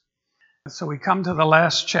So we come to the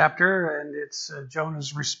last chapter, and it's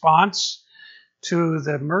Jonah's response to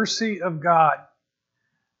the mercy of God.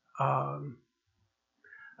 A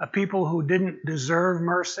people who didn't deserve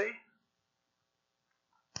mercy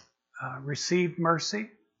received mercy.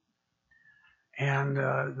 And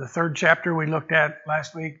the third chapter we looked at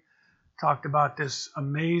last week talked about this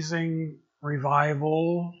amazing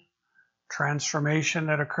revival, transformation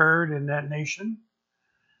that occurred in that nation,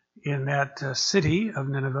 in that city of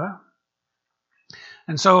Nineveh.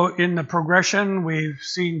 And so in the progression, we've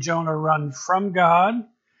seen Jonah run from God,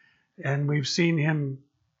 and we've seen him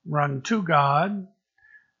run to God.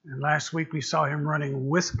 And last week we saw him running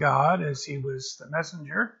with God as he was the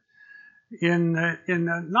messenger.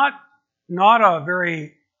 Not a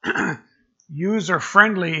very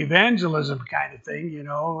user-friendly evangelism kind of thing,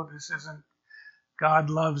 This isn't God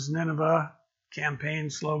loves Nineveh campaign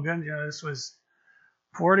slogan. This was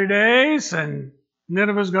 40 days and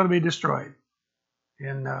Nineveh's going to be destroyed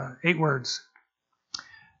in 8 words.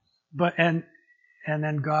 And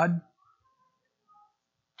then God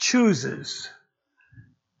chooses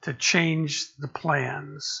to change the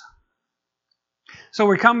plans. So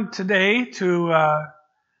we come today to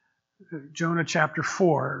Jonah chapter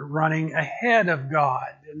 4, running ahead of God.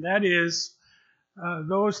 And that is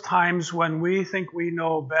those times when we think we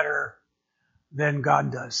know better than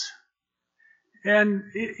God does. And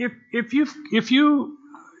if you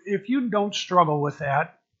don't struggle with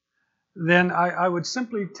that, then I would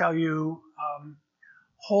simply tell you,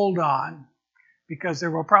 hold on, because there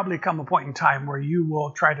will probably come a point in time where you will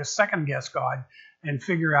try to second guess God and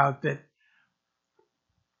figure out that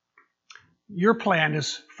your plan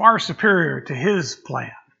is far superior to his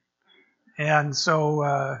plan. And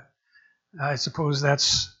so I suppose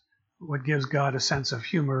that's what gives God a sense of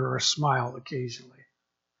humor or a smile occasionally.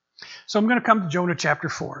 So I'm going to come to Jonah chapter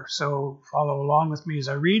 4. So follow along with me as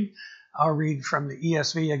I read. I'll read from the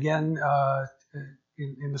ESV again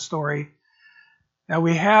in the story. Now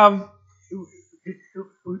you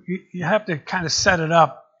have to kind of set it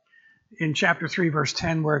up in chapter 3, verse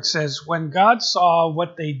 10, where it says, when God saw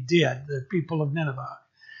what they did, the people of Nineveh,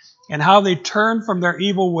 and how they turned from their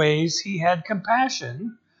evil ways, he had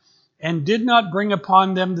compassion and did not bring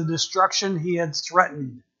upon them the destruction he had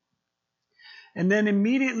threatened. And then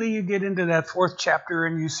immediately you get into that 4th chapter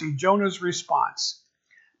and you see Jonah's response.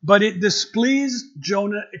 But it displeased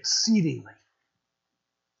Jonah exceedingly,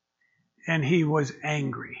 and he was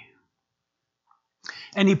angry.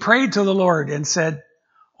 And he prayed to the Lord and said,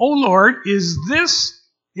 O Lord, is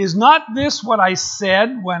not this what I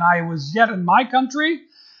said when I was yet in my country?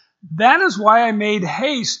 That is why I made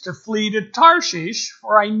haste to flee to Tarshish,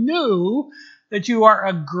 for I knew that you are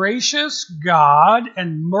a gracious God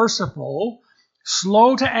and merciful,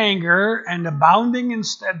 slow to anger and abounding in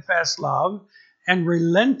steadfast love, and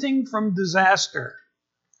relenting from disaster.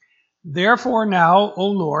 Therefore now, O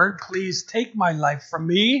Lord, please take my life from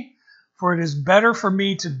me, for it is better for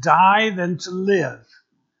me to die than to live.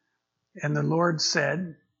 And the Lord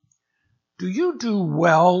said, do you do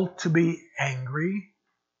well to be angry?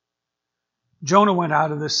 Jonah went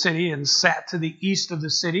out of the city and sat to the east of the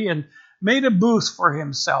city and made a booth for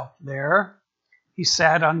himself there. He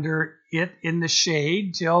sat under it in the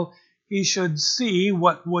shade till he should see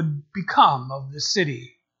what would become of the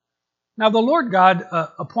city. Now the Lord God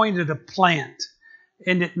appointed a plant,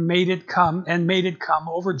 and it made it come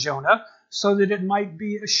over Jonah, so that it might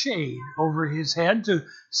be a shade over his head to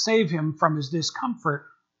save him from his discomfort.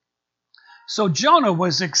 So Jonah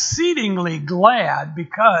was exceedingly glad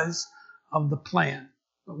because of the plant.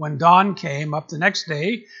 But when dawn came up the next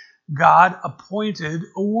day, God appointed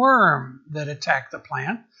a worm that attacked the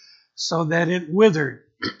plant so that it withered.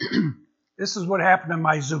 This is what happened to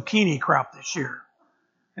my zucchini crop this year.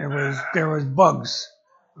 There was bugs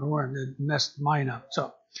that messed mine up.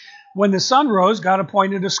 So when the sun rose, God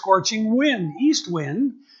appointed a scorching wind, east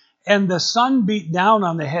wind, and the sun beat down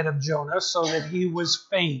on the head of Jonah so that he was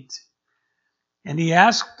faint. And he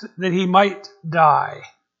asked that he might die,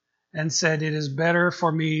 and said, it is better for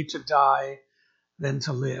me to die than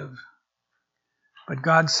to live. But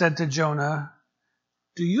God said to Jonah,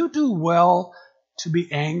 do you do well to be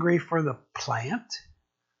angry for the plant?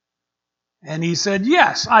 And he said,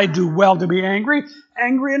 yes, I do well to be angry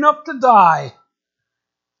enough to die.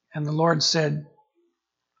 And the Lord said,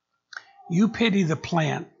 you pity the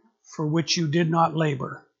plant for which you did not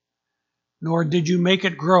labor, nor did you make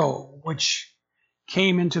it grow, which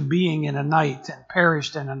came into being in a night and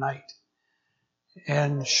perished in a night.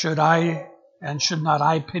 And should not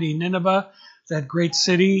I pity Nineveh, that great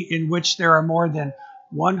city in which there are more than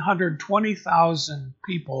 120,000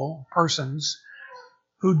 persons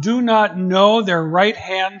who do not know their right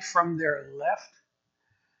hand from their left,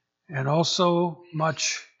 and also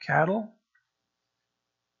much cattle?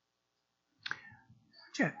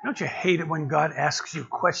 Don't you hate it when God asks you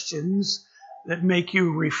questions that make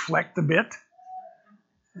you reflect a bit?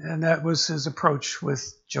 And that was his approach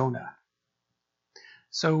with Jonah.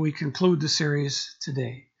 So we conclude the series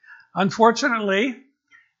today. Unfortunately,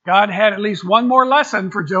 God had at least one more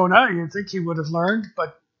lesson for Jonah. You'd think he would have learned,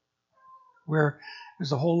 but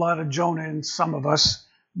there's a whole lot of Jonah in some of us,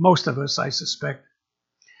 most of us, I suspect.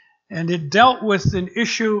 And it dealt with an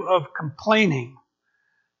issue of complaining,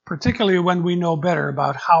 particularly when we know better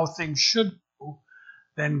about how things should go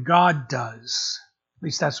than God does. At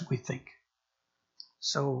least that's what we think.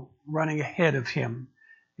 So running ahead of him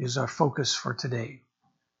is our focus for today.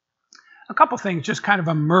 A couple things just kind of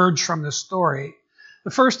emerge from the story.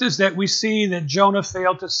 The first is that we see that Jonah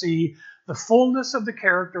failed to see the fullness of the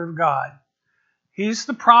character of God. He's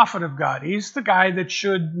the prophet of God. He's the guy that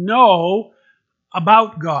should know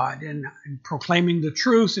about God and proclaiming the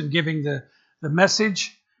truth and giving the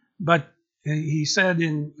message. But he said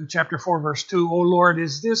in chapter 4, verse 2, "O Lord,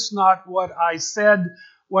 is this not what I said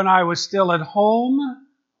when I was still at home?"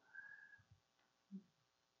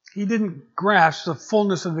 He didn't grasp the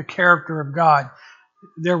fullness of the character of God.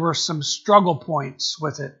 There were some struggle points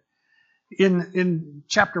with it. In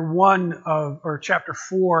chapter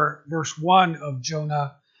 4, verse 1 of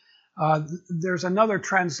Jonah, there's another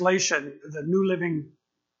translation, the New Living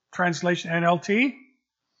Translation, NLT,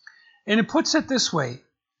 and it puts it this way: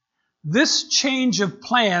 "This change of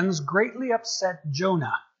plans greatly upset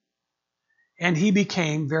Jonah, and he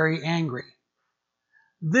became very angry."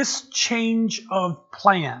 This change of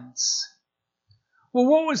plans. Well,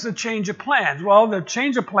 what was the change of plans? Well, the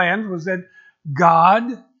change of plans was that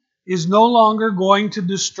God is no longer going to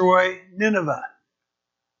destroy Nineveh.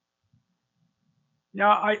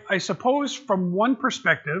 Now, I suppose from one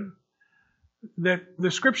perspective that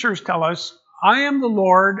the scriptures tell us, "I am the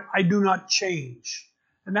Lord, I do not change."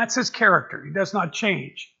 And that's his character. He does not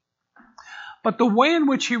change. But the way in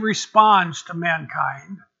which he responds to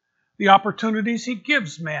mankind, the opportunities he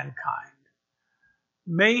gives mankind,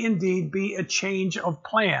 may indeed be a change of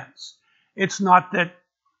plans. It's not that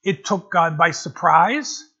it took God by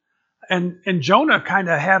surprise. And Jonah kind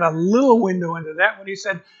of had a little window into that when he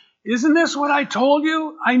said, "Isn't this what I told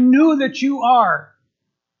you? I knew that you are."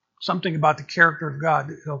 Something about the character of God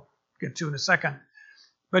that he'll get to in a second.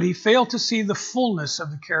 But he failed to see the fullness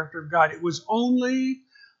of the character of God. It was only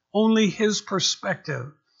his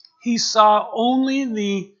perspective. He saw only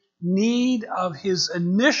the need of his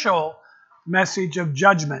initial message of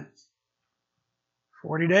judgment.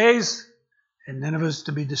 40 days, and Nineveh's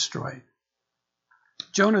to be destroyed.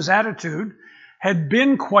 Jonah's attitude had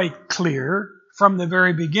been quite clear from the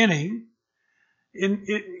very beginning.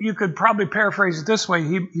 You could probably paraphrase it this way.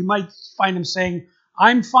 You might find him saying,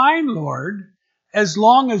 "I'm fine, Lord, as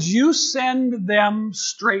long as you send them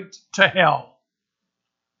straight to hell.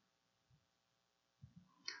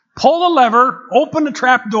 Pull the lever, open the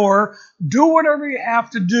trap door, do whatever you have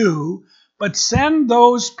to do, but send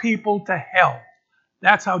those people to hell."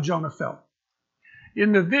 That's how Jonah felt.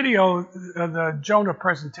 In the video, the Jonah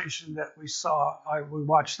presentation that we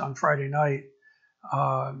watched on Friday night,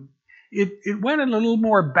 it went in a little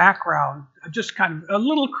more background, just kind of a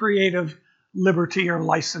little creative liberty or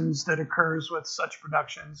license that occurs with such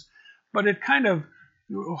productions. But it kind of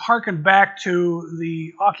harkened back to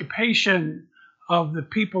the occupation of the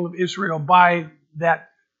people of Israel by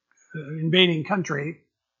that invading country,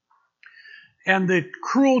 and the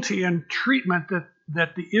cruelty and treatment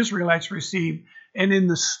that the Israelites received. And in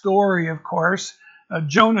the story, of course,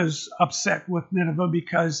 Jonah's upset with Nineveh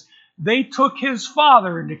because they took his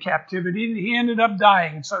father into captivity and he ended up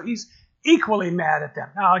dying. And so he's equally mad at them.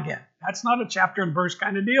 Now, again, that's not a chapter and verse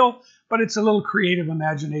kind of deal, but it's a little creative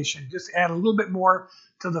imagination. Just add a little bit more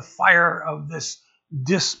to the fire of this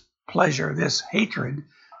displeasure, this hatred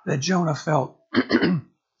that Jonah felt.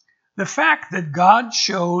 The fact that God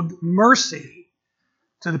showed mercy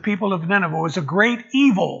to the people of Nineveh was a great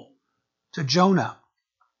evil to Jonah.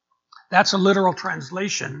 That's a literal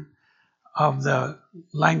translation of the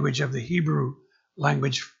language of the Hebrew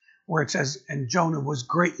language, where it says, "And Jonah was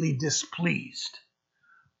greatly displeased."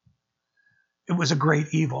 It was a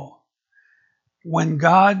great evil. When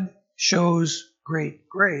God shows great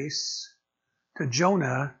grace to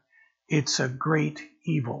Jonah, it's a great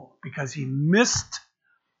evil because he missed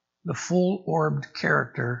the full-orbed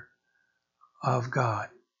character of God.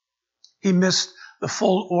 He missed the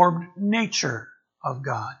full-orbed nature of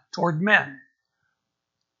God toward men.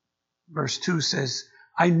 Verse 2 says,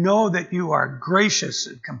 "I know that you are gracious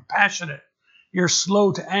and compassionate, You're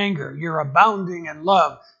slow to anger. You're abounding in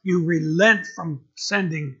love. You relent from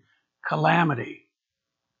sending calamity.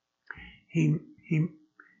 He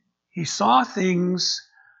saw things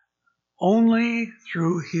only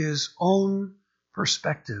through his own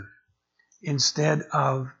perspective instead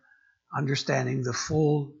of understanding the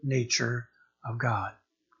full nature of God.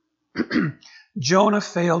 Jonah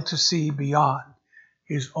failed to see beyond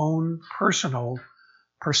his own personal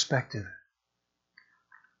perspective.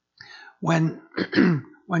 When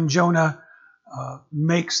Jonah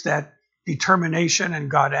makes that determination and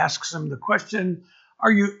God asks him the question,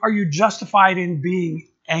 are you justified in being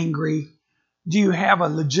angry? Do you have a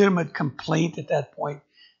legitimate complaint at that point?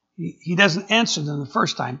 He doesn't answer them the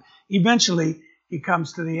first time. Eventually, he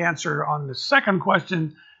comes to the answer on the second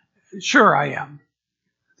question, sure I am.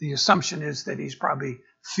 The assumption is that he's probably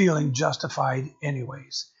feeling justified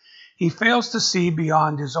anyways. He fails to see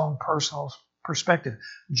beyond his own personal perspective.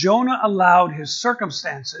 Jonah allowed his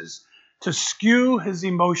circumstances to skew his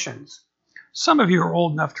emotions. Some of you are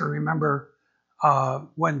old enough to remember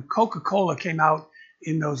when Coca-Cola came out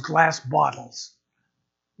in those glass bottles.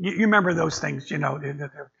 You remember those things,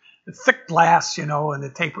 the thick glass, and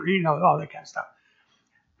the taper, all that kind of stuff.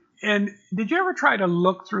 And did you ever try to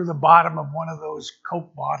look through the bottom of one of those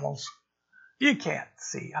Coke bottles? You can't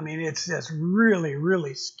see. I mean, it's just really,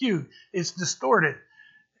 really skewed. It's distorted.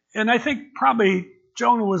 And I think probably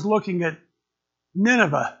Jonah was looking at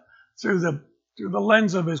Nineveh through the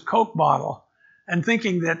lens of his Coke bottle and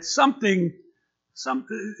thinking that something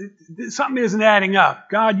isn't adding up.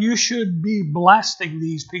 God, you should be blasting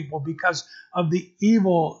these people because of the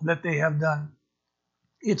evil that they have done.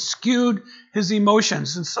 It skewed his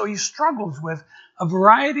emotions, and so he struggles with a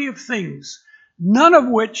variety of things, none of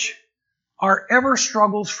which are ever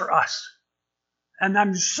struggles for us. And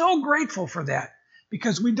I'm so grateful for that,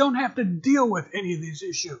 because we don't have to deal with any of these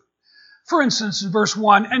issues. For instance, in verse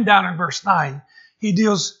 1 and down in verse 9, he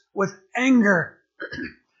deals with anger.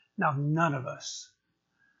 Now, none of us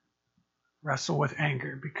wrestle with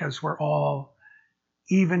anger because we're all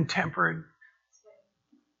even-tempered,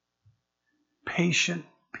 patient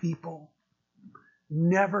people.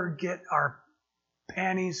 Never get our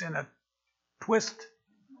panties in a twist,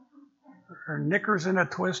 or knickers in a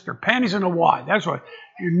twist, or panties in a wad. That's what.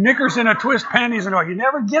 Your knickers in a twist, panties in a wad. You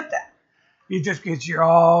never get that. You're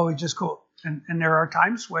always just cool. And there are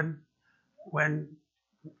times when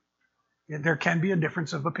there can be a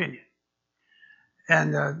difference of opinion.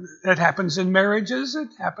 And that happens in marriages. It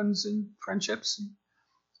happens in friendships.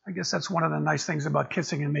 I guess that's one of the nice things about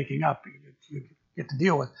kissing and making up. You get to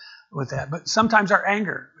deal with that. But sometimes our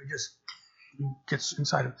anger just gets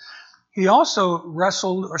inside of it. He also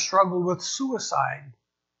wrestled or struggled with suicide.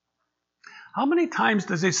 How many times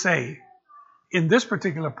does he say in this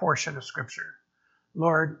particular portion of Scripture,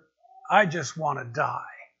 Lord, I just want to die?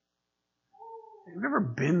 Have you ever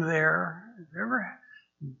been there? Have you ever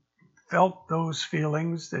felt those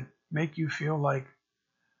feelings that make you feel like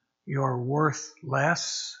you're worth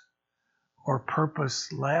less or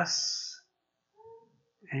purposeless,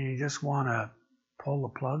 and you just want to pull the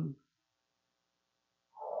plug?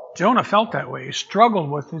 Jonah felt that way. He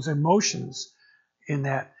struggled with his emotions in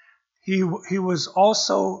that. He was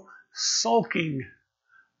also sulking.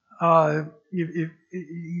 You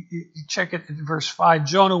check it in verse 5.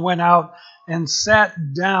 Jonah went out and sat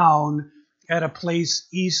down at a place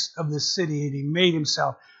east of the city, and he made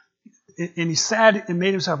himself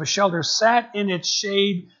a shelter, sat in its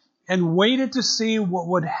shade, and waited to see what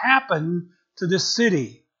would happen to the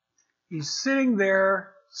city. He's sitting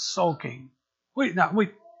there sulking. We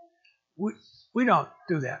don't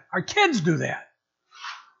do that. Our kids do that.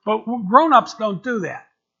 But grown-ups don't do that.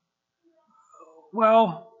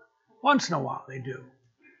 Well, once in a while they do.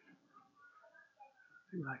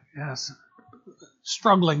 Like, yes,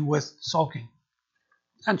 struggling with sulking.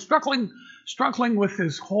 And struggling with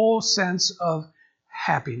his whole sense of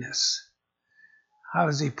happiness. How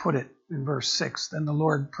does he put it in verse 6? Then the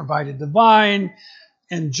Lord provided the vine,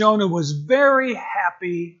 and Jonah was very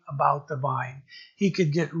happy about the vine. He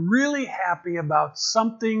could get really happy about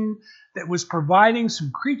something that was providing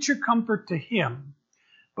some creature comfort to him,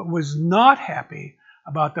 but was not happy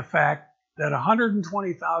about the fact that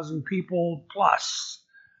 120,000 people plus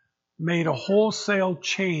made a wholesale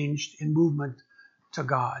change in movement to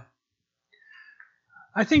God.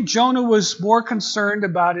 I think Jonah was more concerned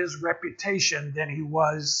about his reputation than he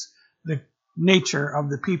was the nature of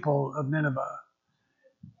the people of Nineveh.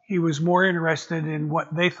 He was more interested in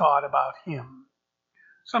what they thought about him.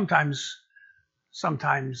 Sometimes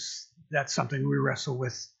that's something we wrestle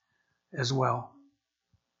with as well.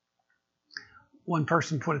 One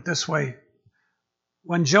person put it this way: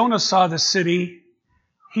 When Jonah saw the city,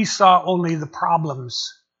 he saw only the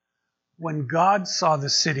problems. When God saw the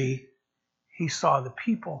city, he saw the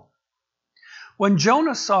people. When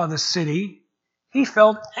Jonah saw the city, he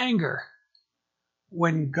felt anger.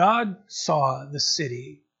 When God saw the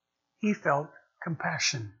city, he felt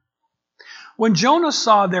compassion. When Jonah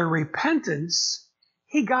saw their repentance,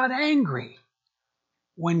 he got angry.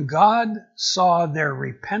 When God saw their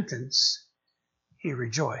repentance, he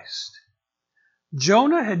rejoiced.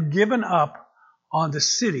 Jonah had given up on the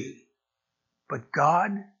city, but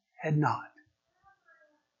God had not.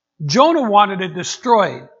 Jonah wanted it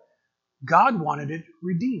destroyed. God wanted it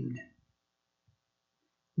redeemed.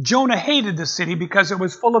 Jonah hated the city because it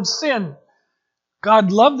was full of sin.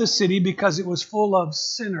 God loved the city because it was full of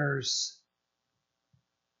sinners.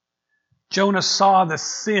 Jonah saw the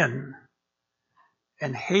sin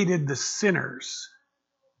and hated the sinners.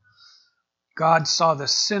 God saw the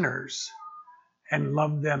sinners and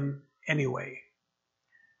loved them anyway.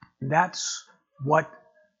 That's what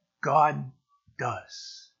God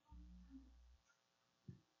does.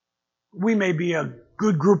 We may be a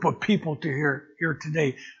good group of people to here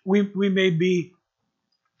today. We may be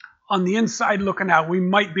on the inside looking out. We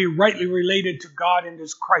might be rightly related to God and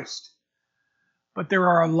His Christ. But there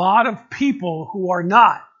are a lot of people who are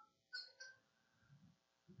not.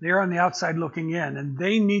 They're on the outside looking in, and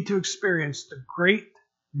they need to experience the great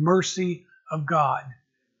mercy of God.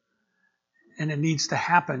 And it needs to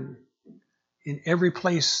happen in every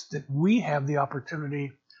place that we have the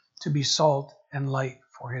opportunity to be salt and light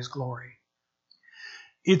for His glory.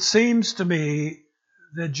 It seems to me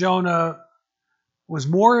that Jonah was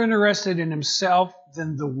more interested in himself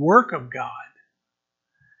than the work of God.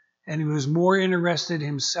 And he was more interested in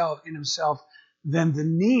himself than the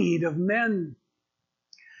need of men.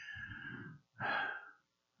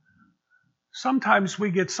 Sometimes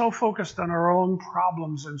we get so focused on our own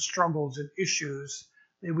problems and struggles and issues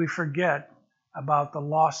that we forget about the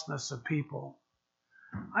lostness of people.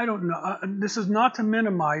 I don't know. This is not to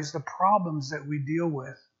minimize the problems that we deal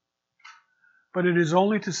with, but it is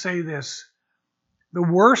only to say this. The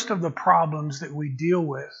worst of the problems that we deal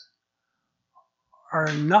with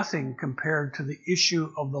are nothing compared to the issue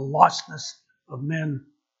of the lostness of men.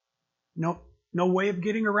 No way of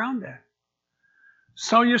getting around that.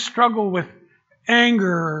 So you struggle with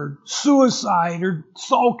anger, or suicide, or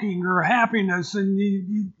sulking, or happiness, and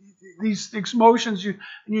these emotions, and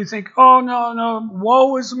you think, oh no,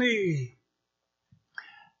 woe is me.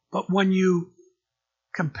 But when you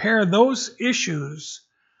compare those issues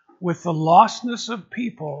with the lostness of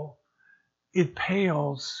people, it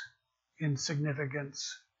pales in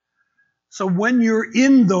significance. So when you're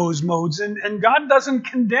in those modes, and God doesn't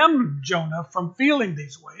condemn Jonah from feeling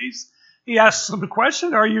these ways, He asks him the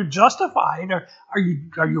question, are you justified? Are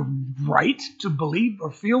you right to believe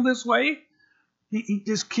or feel this way? He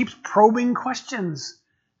just keeps probing questions.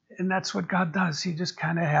 And that's what God does. He just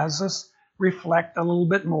kind of has us reflect a little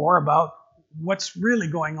bit more about what's really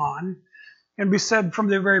going on. And we said from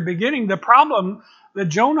the very beginning, the problem that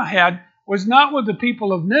Jonah had was not with the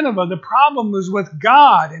people of Nineveh. The problem was with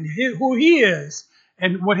God and who He is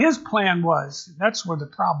and what His plan was. That's where the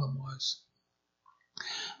problem was.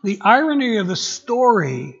 The irony of the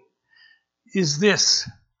story is this,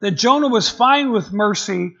 that Jonah was fine with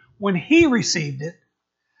mercy when he received it,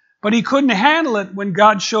 but he couldn't handle it when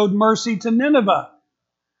God showed mercy to Nineveh.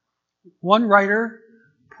 One writer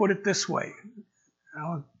put it this way.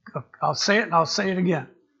 I'll say it and I'll say it again.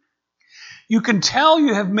 You can tell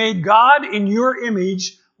you have made God in your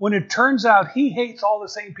image when it turns out He hates all the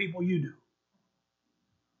same people you do.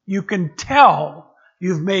 You can tell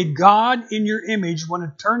you've made God in your image when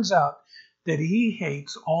it turns out that He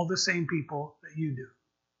hates all the same people that you do.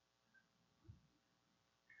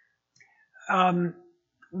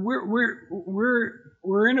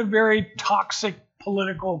 We're in a very toxic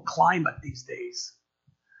political climate these days.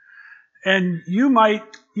 And you might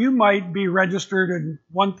be registered in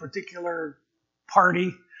one particular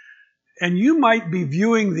party, and you might be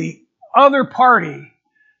viewing the other party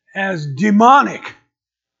as demonic.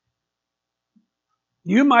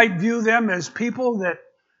 You might view them as people that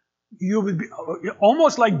you would be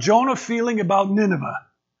almost like Jonah feeling about Nineveh.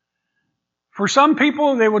 For some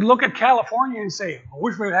people, they would look at California and say, I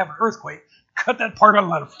wish we would have an earthquake. Cut that part out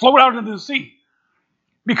and let it float out into the sea.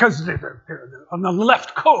 Because they're on the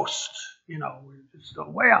left coast. We're just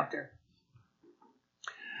way out there.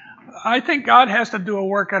 I think God has to do a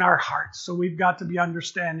work in our hearts. So we've got to be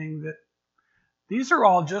understanding that these are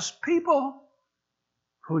all just people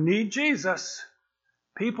who need Jesus.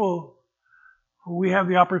 People who we have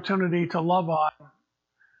the opportunity to love on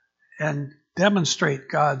and demonstrate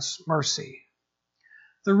God's mercy.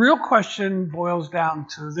 The real question boils down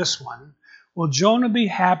to this one. Will Jonah be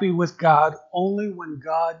happy with God only when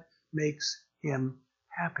God makes him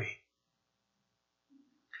happy?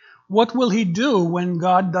 What will he do when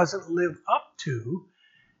God doesn't live up to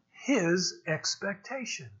his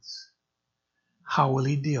expectations? How will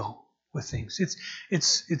he deal with things?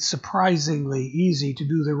 It's surprisingly easy to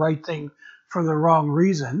do the right thing for the wrong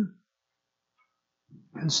reason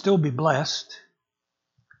and still be blessed.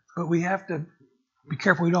 But we have to be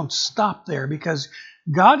careful we don't stop there, because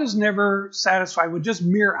God is never satisfied with just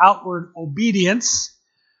mere outward obedience.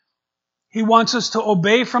 He wants us to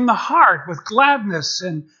obey from the heart with gladness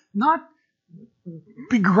and not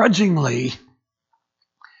begrudgingly.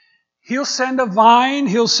 He'll send a vine,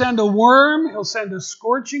 he'll send a worm, he'll send a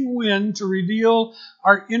scorching wind to reveal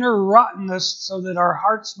our inner rottenness so that our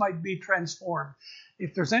hearts might be transformed.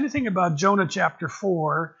 If there's anything about Jonah chapter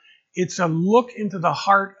 4, it's a look into the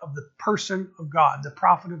heart of the person of God, the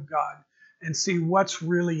prophet of God, and see what's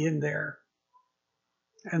really in there.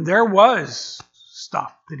 And there was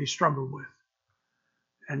stuff that he struggled with.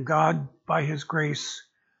 And God, by his grace,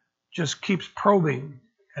 just keeps probing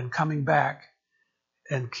and coming back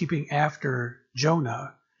and keeping after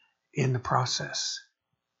Jonah in the process.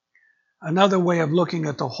 Another way of looking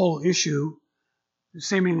at the whole issue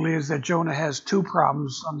seemingly is that Jonah has two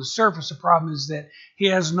problems. On the surface, the problem is that he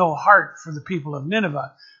has no heart for the people of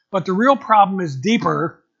Nineveh. But the real problem is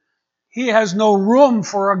deeper. He has no room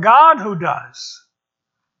for a God who does.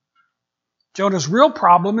 Jonah's real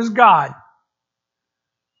problem is God.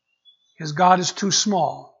 His God is too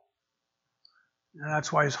small. And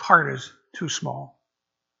that's why his heart is too small.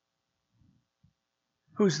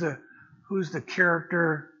 Who's the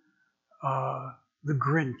character? The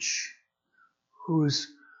Grinch, whose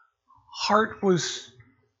heart was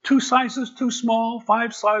 2 sizes too small,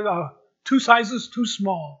 2 sizes too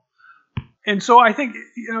small. And so I think,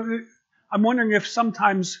 I'm wondering if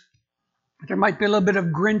sometimes there might be a little bit of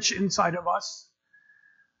Grinch inside of us.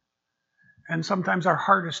 And sometimes our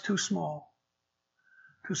heart is too small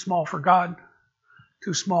for God,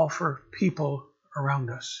 too small for people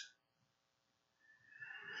around us.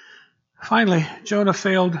 Finally, Jonah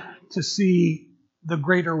failed to see the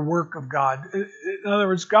greater work of God. In other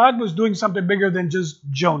words, God was doing something bigger than just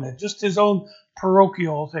Jonah, just his own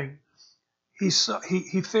parochial thing.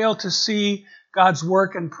 He failed to see God's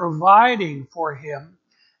work in providing for him.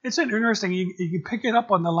 It's interesting, you pick it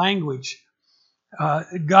up on the language.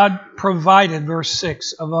 God provided, verse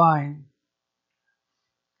 6, a vine.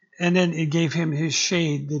 And then it gave him his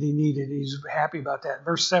shade that he needed. He's happy about that.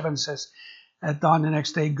 Verse 7 says, at dawn the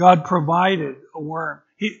next day, God provided a worm.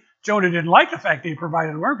 Jonah didn't like the fact that he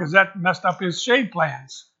provided a worm because that messed up his shade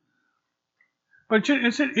plans. But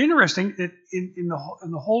it's interesting that in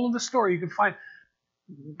the whole of the story, you can find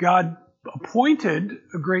God appointed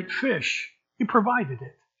a great fish. He provided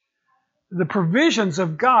it. The provisions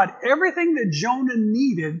of God, everything that Jonah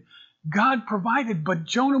needed, God provided. But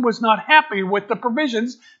Jonah was not happy with the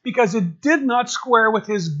provisions because it did not square with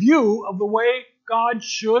his view of the way God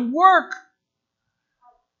should work.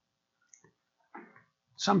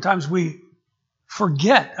 Sometimes we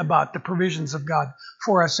forget about the provisions of God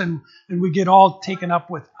for us, and we get all taken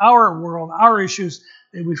up with our world, our issues,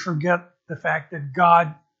 and we forget the fact that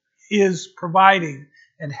God is providing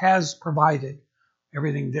and has provided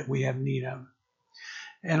everything that we have need of.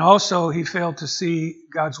 And also, he failed to see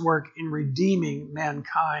God's work in redeeming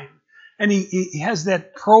mankind. And he has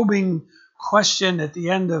that probing question at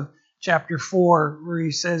the end of chapter 4 where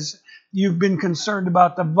he says, you've been concerned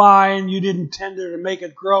about the vine. You didn't tend to make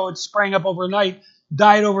it grow. It sprang up overnight,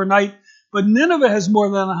 died overnight. But Nineveh has more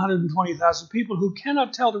than 120,000 people who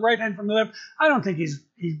cannot tell the right hand from the left. I don't think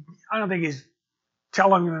he's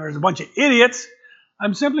telling them there's a bunch of idiots.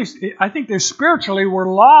 I think they spiritually were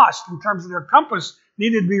lost in terms of their compass,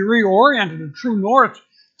 needed to be reoriented to true north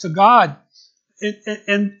to God.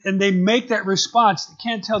 And they make that response. They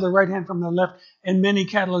can't tell the right hand from the left, and many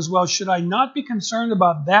cattle as well. Should I not be concerned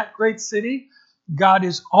about that great city? God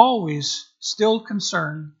is always still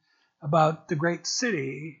concerned about the great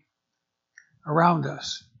city around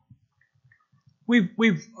us.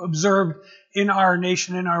 We've observed in our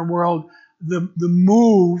nation, in our world, the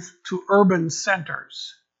move to urban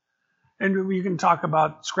centers. And you can talk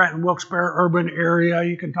about Scranton, Wilkes-Barre urban area.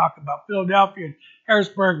 You can talk about Philadelphia and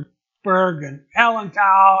Harrisburg and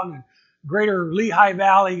Allentown and greater Lehigh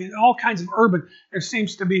Valley, and all kinds of urban. There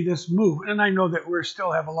seems to be this move. And I know that we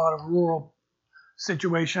still have a lot of rural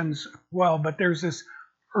situations as well, but there's this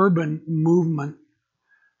urban movement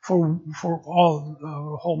for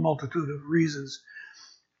a whole multitude of reasons.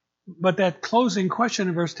 But that closing question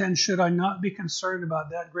in verse 10, should I not be concerned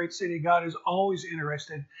about that great city? God is always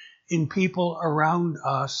interested in people around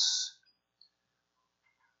us.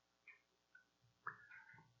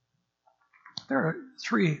 There are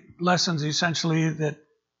three lessons essentially that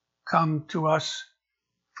come to us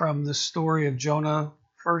from the story of Jonah.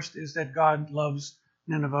 First is that God loves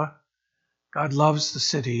Nineveh. God loves the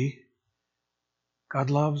city. God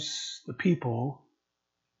loves the people.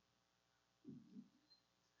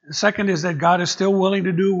 The second is that God is still willing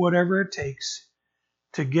to do whatever it takes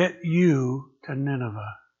to get you to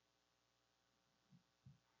Nineveh.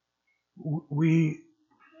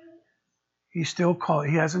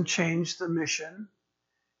 He hasn't changed the mission.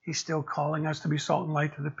 He's still calling us to be salt and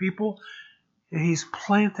light to the people He's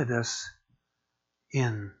planted us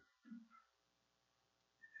in.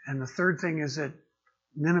 And the third thing is that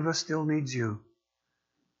Nineveh still needs you.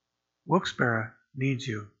 Wilkes-Barre needs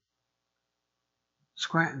you.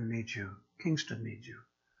 Scranton needs you. Kingston needs you.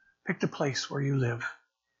 Pick the place where you live.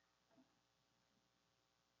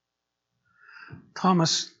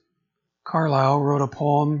 Thomas Carlyle wrote a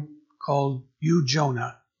poem called You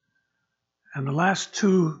Jonah. And the last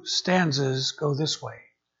two stanzas go this way.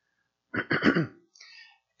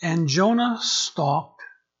 And Jonah stalked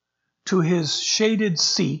to his shaded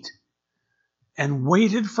seat and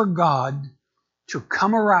waited for God to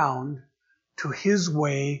come around to his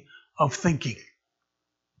way of thinking.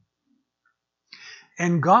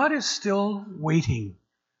 And God is still waiting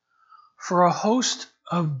for a host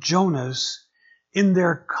of Jonahs in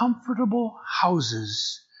their comfortable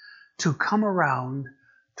houses to come around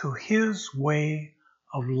to his way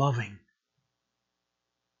of loving.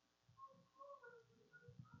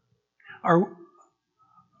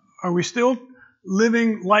 Are we still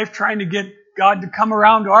living life trying to get God to come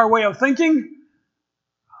around to our way of thinking?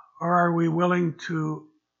 Or are we willing to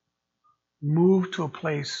move to a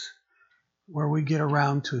place where we get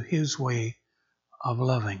around to his way of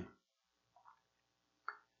loving?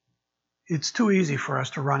 It's too easy for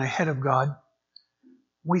us to run ahead of God.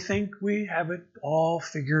 We think we have it all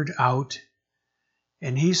figured out,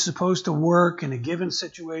 and he's supposed to work in a given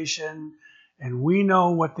situation, and we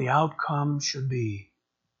know what the outcome should be.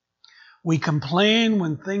 We complain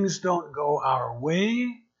when things don't go our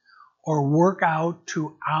way or work out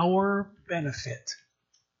to our benefit.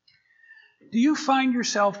 Do you find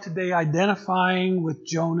yourself today identifying with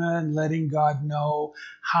Jonah and letting God know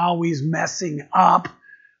how he's messing up,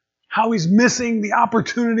 how he's missing the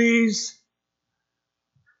opportunities?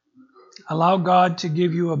 Allow God to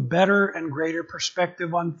give you a better and greater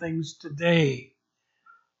perspective on things today.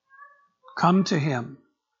 Come to him.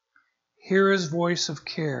 Hear his voice of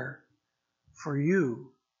care for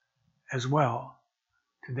you as well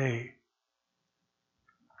today.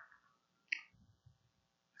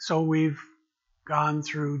 So we've gone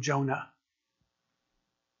through Jonah.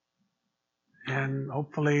 And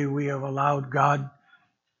hopefully we have allowed God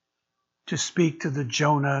to speak to the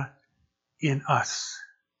Jonah in us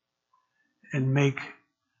and make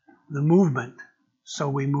the movement so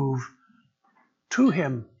we move to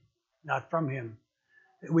him, not from him.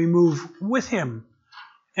 That we move with him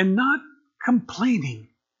and not complaining,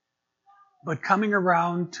 but coming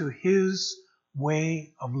around to his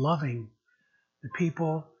way of loving the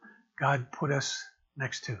people God put us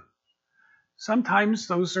next to. Sometimes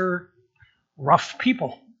those are rough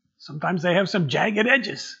people. Sometimes they have some jagged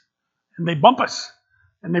edges, and they bump us,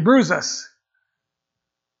 and they bruise us.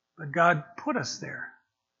 But God put us there,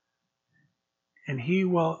 and he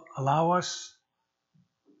will allow us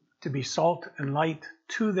to be salt and light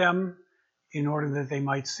to them in order that they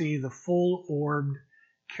might see the full-orbed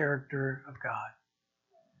character of God.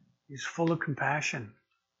 He's full of compassion,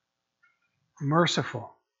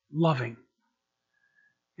 merciful, loving.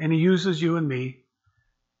 And he uses you and me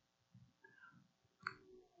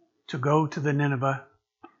to go to the Nineveh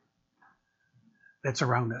that's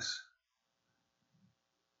around us.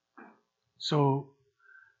 So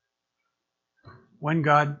when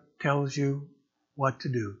God tells you what to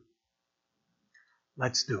do,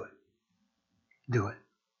 let's do it. Do it.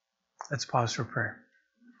 Let's pause for prayer.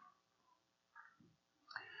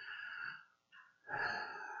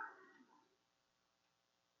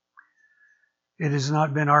 It has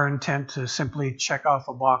not been our intent to simply check off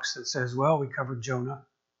a box that says, well, we covered Jonah.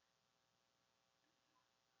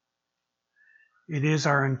 It is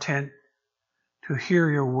our intent to hear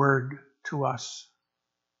your word to us.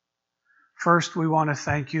 First, we want to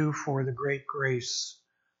thank you for the great grace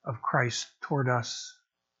of Christ toward us.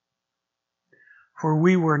 For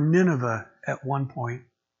we were Nineveh at one point,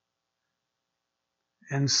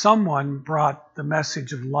 and someone brought the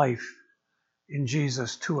message of life in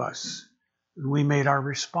Jesus to us, We made our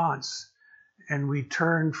response, and we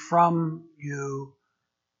turned from you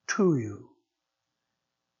to you.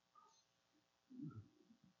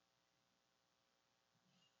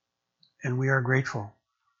 And we are grateful.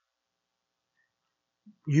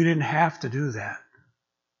 You didn't have to do that,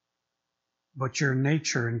 but your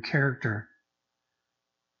nature and character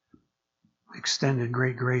extended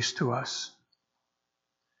great grace to us,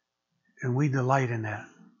 and we delight in that.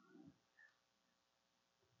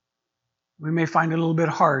 We may find it a little bit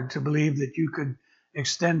hard to believe that you could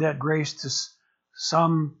extend that grace to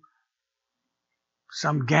some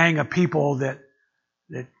gang of people that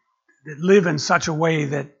live in such a way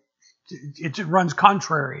that it runs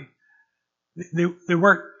contrary. They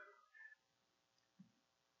weren't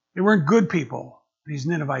good people, these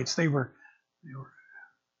Ninevites. They were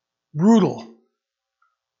brutal.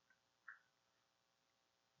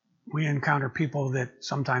 We encounter people that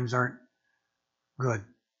sometimes aren't good,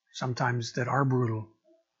 sometimes that are brutal,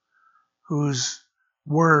 whose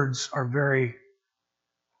words are very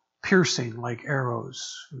piercing like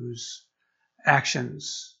arrows, whose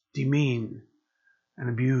actions demean and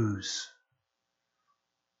abuse.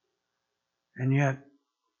 And yet,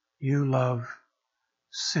 you love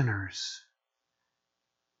sinners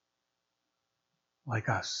like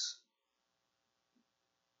us.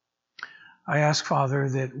 I ask, Father,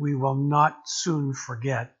 that we will not soon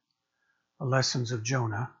forget the lessons of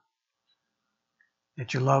Jonah,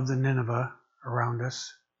 that you love the Nineveh around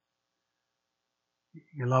us.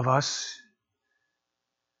 You love us.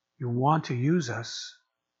 You want to use us.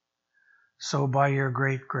 So by your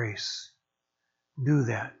great grace, do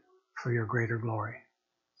that for your greater glory.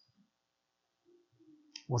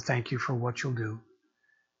 Well, thank you for what you'll do.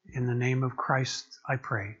 In the name of Christ, I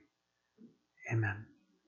pray. Amen.